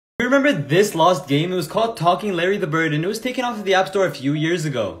You remember this lost game? It was called Talking Larry the Bird and it was taken off of the App Store a few years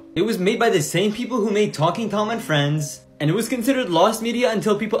ago. It was made by the same people who made Talking Tom and Friends, and it was considered lost media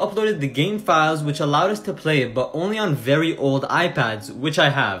until people uploaded the game files which allowed us to play it, but only on very old iPads, which I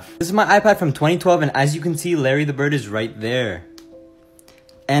have. This is my iPad from 2012 and as you can see, Larry the Bird is right there.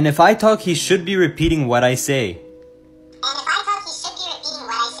 And if I talk, he should be repeating what I say.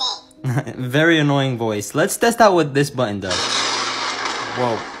 Very annoying voice. Let's test out what this button does.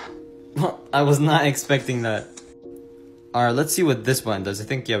 Whoa. I was not expecting that. Alright, let's see what this button does. I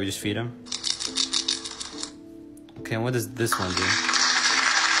think, yeah, we just feed him. Okay, and what does this one do?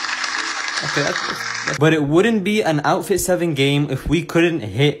 Okay, that's... But it wouldn't be an Outfit 7 game if we couldn't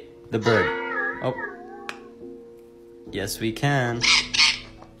hit the bird. Oh. Yes, we can.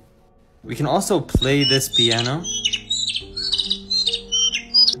 We can also play this piano.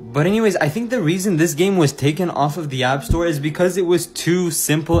 But anyways, I think the reason this game was taken off of the App Store is because it was too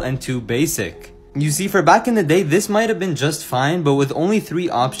simple and too basic. You see, for back in the day, this might have been just fine, but with only 3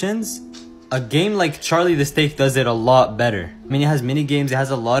 options, a game like Charlie the Steak does it a lot better. I mean, it has mini games, it has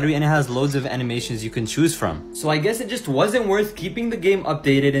a lottery, and it has loads of animations you can choose from. So I guess it just wasn't worth keeping the game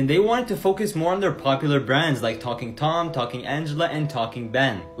updated, and they wanted to focus more on their popular brands like Talking Tom, Talking Angela, and Talking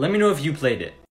Ben. Let me know if you played it.